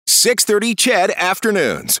6:30 CHED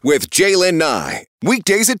Afternoons with Jaylen Nye.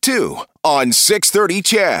 Weekdays at 2 on 6:30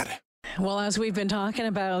 CHED. Well, as we've been talking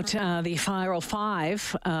about, the final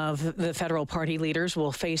five of the federal party leaders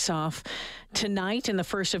will face off tonight in the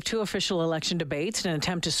first of two official election debates in an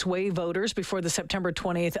attempt to sway voters before the September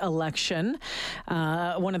 20th election.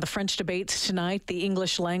 One of the French debates tonight, the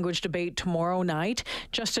English language debate tomorrow night.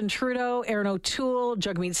 Justin Trudeau, Erin O'Toole,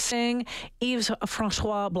 Jagmeet Singh,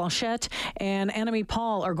 Yves-François Blanchet, and Annamie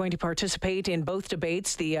Paul are going to participate in both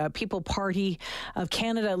debates. The People Party of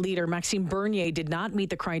Canada leader Maxime Bernier did not meet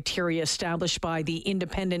the criteria established by the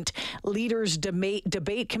Independent Leaders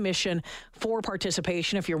Debate Commission for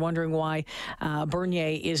participation, if you're wondering why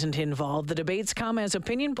Bernier isn't involved. The debates come as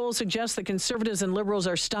opinion polls suggest the Conservatives and Liberals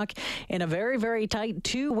are stuck in a very, very tight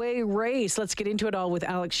two-way race. Let's get into it all with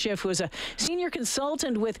Alex Schiff, who is a senior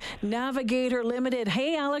consultant with Navigator Limited.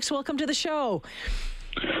 Hey, Alex, welcome to the show.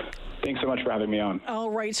 Thanks so much for having me on. All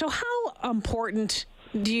right. So how important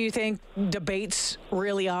do you think debates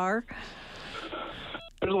really are?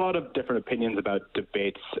 There's a lot of different opinions about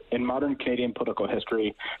debates. In modern Canadian political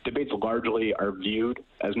history, debates largely are viewed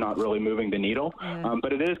as not really moving the needle,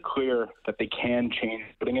 but it is clear that they can change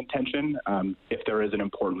voting intention if there is an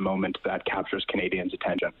important moment that captures Canadians'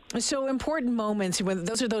 attention. So important moments, when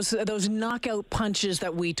those are those knockout punches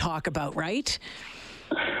that we talk about, right?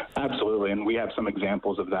 Absolutely, and we have some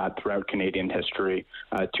examples of that throughout Canadian history.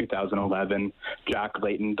 2011, Jack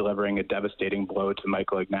Layton delivering a devastating blow to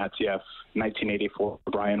Michael Ignatieff. 1984,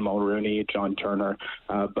 Brian Mulroney, John Turner.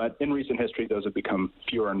 But in recent history, those have become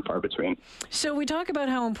fewer and far between. So we talk about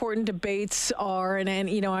how important debates are, and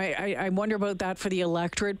you know, I wonder about that for the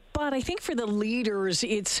electorate. But I think for the leaders,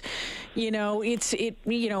 we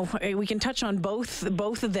can touch on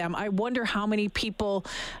both of them. I wonder how many people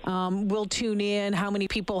will tune in, how many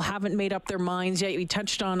people haven't made up their minds yet. We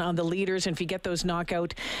touched on the leaders, and if you get those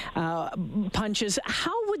knockout punches,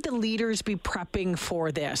 how would the leaders be prepping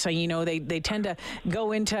for this? You know, they tend to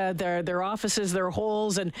go into their offices, their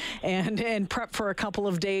holes, and prep for a couple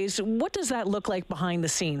of days. What does that look like behind the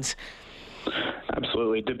scenes?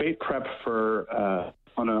 Absolutely. Debate prep for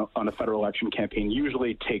on a federal election campaign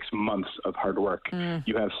usually takes months of hard work.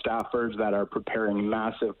 You have staffers that are preparing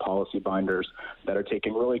massive policy binders that are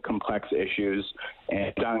taking really complex issues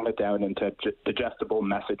and dialing it down into digestible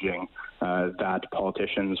messaging that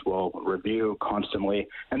politicians will review constantly.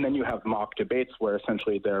 And then you have mock debates where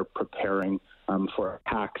essentially they're preparing for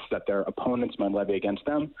attacks that their opponents might levy against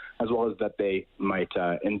them, as well as that they might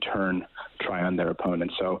in turn try on their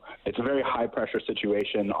opponents. So it's a very high-pressure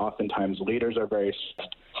situation. Oftentimes leaders are very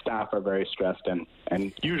stressed, staff are very stressed,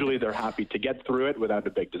 and usually they're happy to get through it without a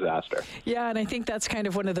big disaster. Yeah, and I think that's kind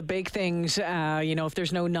of one of the big things. If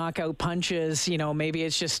there's no knockout punches, maybe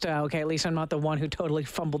it's just, okay, at least I'm not the one who totally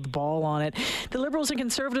fumbled the ball on it. The Liberals and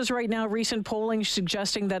Conservatives right now, recent polling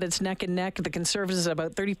suggesting that it's neck and neck. The Conservatives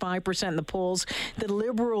about 35% in the polls, the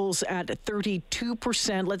Liberals at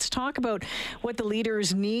 32%. Let's talk about what the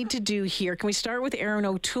leaders need to do here. Can we start with Erin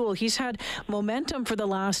O'Toole? He's had momentum for the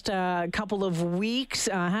last couple of weeks,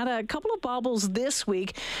 had a couple of bobbles this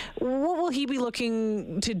week. What will he be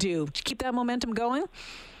looking to do? To keep that momentum going?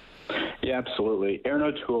 Yeah, absolutely. Erin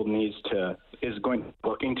O'Toole is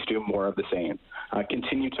looking to do more of the same.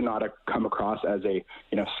 Continue to not come across as a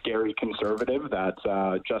scary conservative that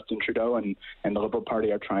Justin Trudeau and the Liberal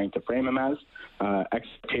Party are trying to frame him as.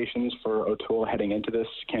 Expectations for O'Toole heading into this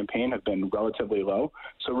campaign have been relatively low,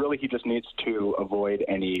 so really he just needs to avoid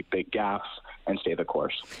any big gaffes and stay the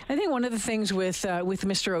course. I think one of the things with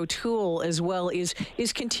Mr. O'Toole as well is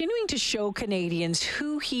continuing to show Canadians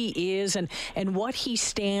who he is and what he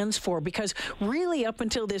stands for, because really up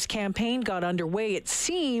until this campaign got underway, it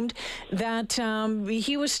seemed that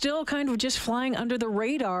he was still kind of just flying under the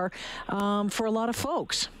radar for a lot of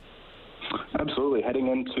folks. Absolutely. Heading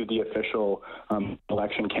into the official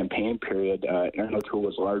election campaign period, Erin O'Toole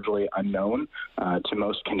was largely unknown to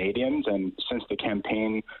most Canadians. And since the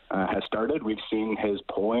campaign has started, we've seen his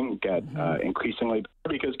polling get increasingly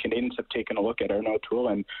better because Canadians have taken a look at Erin O'Toole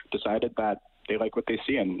and decided that they like what they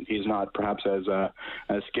see, and he's not perhaps as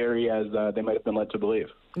scary as they might have been led to believe.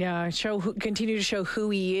 Yeah, continue to show who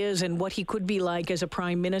he is and what he could be like as a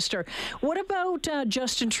prime minister. What about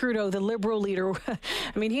Justin Trudeau, the Liberal leader?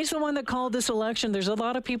 I mean, he's the one that called this election. There's a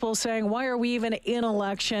lot of people saying, why are we even in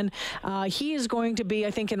election? He is going to be,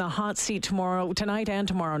 I think, in the hot seat tonight and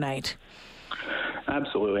tomorrow night.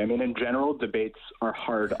 Absolutely. I mean, in general, debates are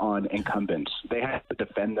hard on incumbents. They have to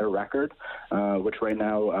defend their record, which right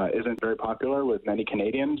now isn't very popular with many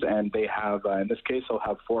Canadians. And they have, in this case, they'll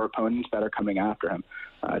have four opponents that are coming after him.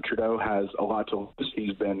 Trudeau has a lot to lose.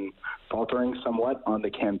 He's been faltering somewhat on the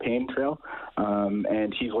campaign trail,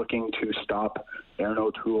 and he's looking to stop Erin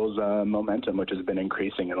O'Toole's momentum, which has been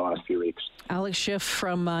increasing in the last few weeks. Alex Schiff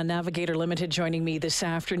from Navigator Limited joining me this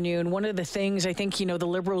afternoon. One of the things I think, the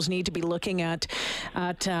Liberals need to be looking at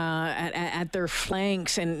their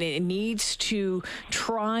flanks, and it needs to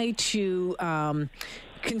try to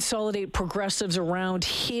consolidate progressives around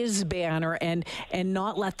his banner and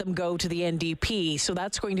not let them go to the NDP. So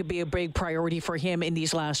that's going to be a big priority for him in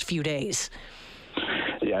these last few days.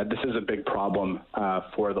 Yeah, this is a big problem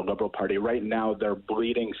for the Liberal Party. Right now, they're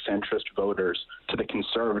bleeding centrist voters to the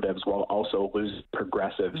Conservatives while also losing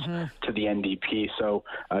progressives to the NDP. So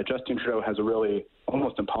Justin Trudeau has a really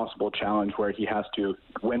almost impossible challenge where he has to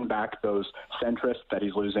win back those centrists that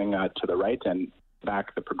he's losing to the right and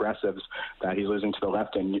back the progressives that he's losing to the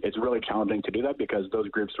left. And it's really challenging to do that because those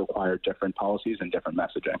groups require different policies and different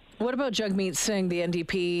messaging. What about Jagmeet Singh, the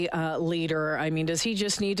NDP leader? I mean, does he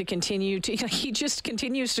just need to continue to, he just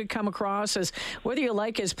continues to come across as, whether you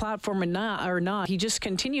like his platform or not, he just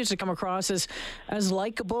continues to come across as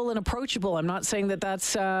likable and approachable. I'm not saying that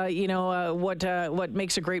that's, what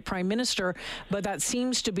makes a great prime minister, but that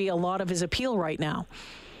seems to be a lot of his appeal right now.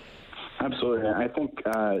 Absolutely. I think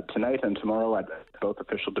tonight and tomorrow at both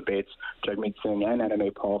official debates, Jagmeet Singh and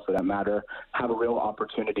NMA Paul, for that matter, have a real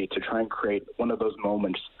opportunity to try and create one of those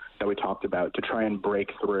moments that we talked about, to try and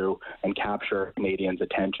break through and capture Canadians'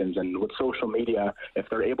 attentions. And with social media, if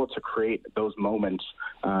they're able to create those moments,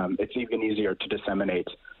 it's even easier to disseminate,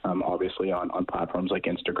 obviously, on platforms like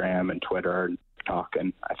Instagram and Twitter and TikTok,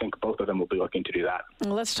 and I think both of them will be looking to do that.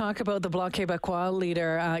 Let's talk about the Bloc Québécois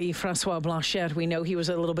leader, Yves-François Blanchet. We know he was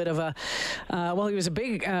a little bit of he was a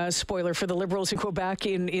big spoiler for the Liberals in Quebec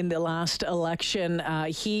in the last election.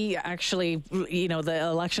 He actually, the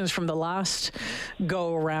elections from the last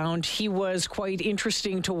go-around, he was quite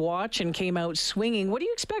interesting to watch and came out swinging. What do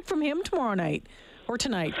you expect from him tomorrow night or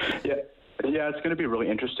tonight? Yeah, it's going to be really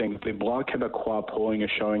interesting. The Bloc Québécois polling is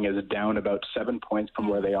showing is down about 7 points from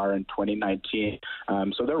where they are in 2019.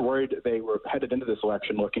 So they're worried. They were headed into this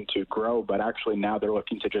election looking to grow, but actually now they're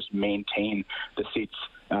looking to just maintain the seats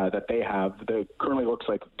that they have. It currently looks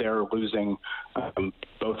like they're losing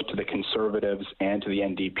both to the Conservatives and to the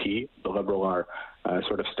NDP. The Liberal are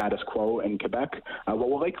sort of status quo in Quebec. What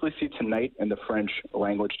we'll likely see tonight in the French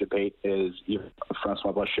language debate is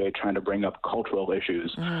François Blanchet trying to bring up cultural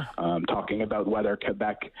issues, talking about whether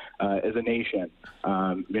Quebec is a nation,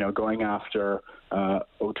 going after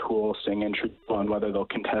O'Toole, Singh, and Trudeau on whether they'll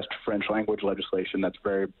contest French language legislation that's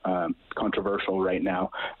very controversial right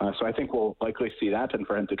now. So I think we'll likely see that, and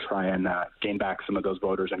for him to try and gain back some of those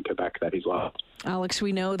voters in Quebec that he's lost. Alex,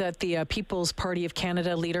 we know that the People's Party of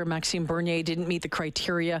Canada leader, Maxime Bernier, didn't meet the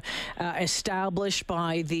criteria established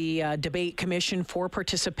by the Debate Commission for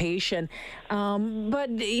participation. But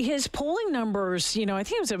his polling numbers, I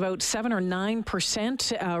think it was about 7 or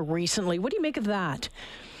 9% recently. What do you make of that?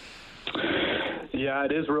 Yeah,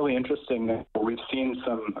 it is really interesting. We've seen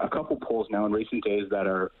a couple polls now in recent days that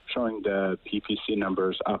are showing the PPC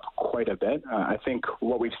numbers up quite a bit. I think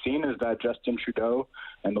what we've seen is that Justin Trudeau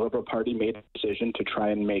and the Liberal Party made a decision to try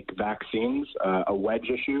and make vaccines a wedge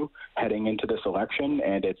issue heading into this election,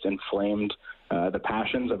 and it's inflamed the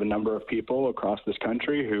passions of a number of people across this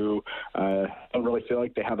country who don't really feel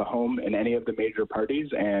like they have a home in any of the major parties.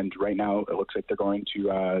 And right now, it looks like they're going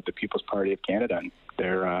to the People's Party of Canada, and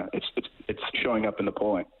it's showing up in the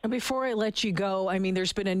polling. And before I let you go, I mean,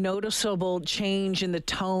 there's been a noticeable change in the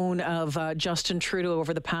tone of Justin Trudeau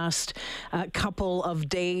over the past couple of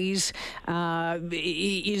days.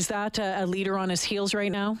 Is that a leader on his heels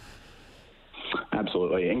right now?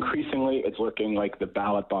 Absolutely. Increasingly, it's looking like the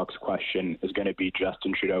ballot box question is going to be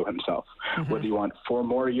Justin Trudeau himself, whether you want 4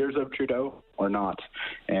 more years of Trudeau or not.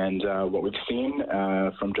 And what we've seen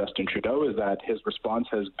from Justin Trudeau is that his response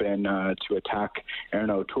has been to attack Erin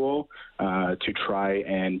O'Toole, to try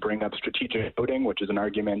and bring up strategic voting, which is an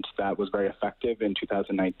argument that was very effective in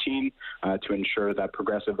 2019, to ensure that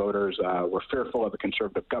progressive voters were fearful of a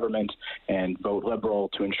Conservative government and vote Liberal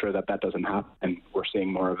to ensure that that doesn't happen. And we're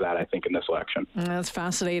seeing more of that, I think, in this election. That's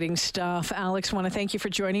fascinating stuff. Alex, I want to thank you for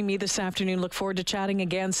joining me this afternoon. Look forward to chatting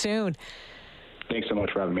again soon. Thanks so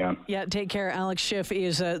much for having me on. Yeah, take care. Alex Schiff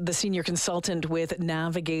is the senior consultant with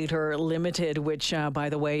Navigator Limited, which, by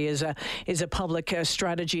the way, is a public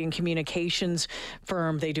strategy and communications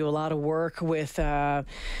firm. They do a lot of work with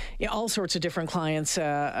all sorts of different clients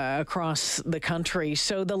across the country.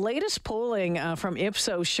 So the latest polling from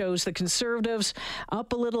Ipsos shows the Conservatives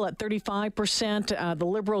up a little at 35%, the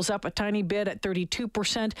Liberals up a tiny bit at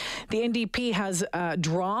 32%. The NDP has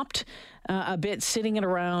dropped a bit, sitting at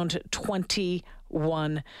around 21%.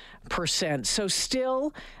 So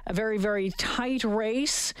still a very, very tight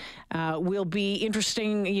race. Will be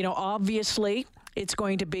interesting, obviously. It's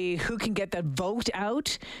going to be who can get that vote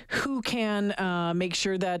out, who can make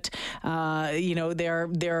sure that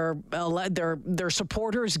their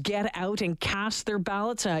supporters get out and cast their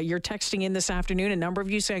ballots. You're texting in this afternoon, a number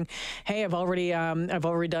of you saying, "Hey, I've already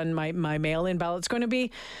done my mail-in ballot." It's going to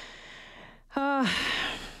be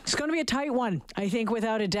a tight one, I think,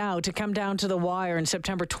 without a doubt. To come down to the wire on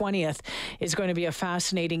September 20th is going to be a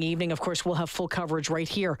fascinating evening. Of course, we'll have full coverage right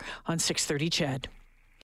here on 6:30 CHED.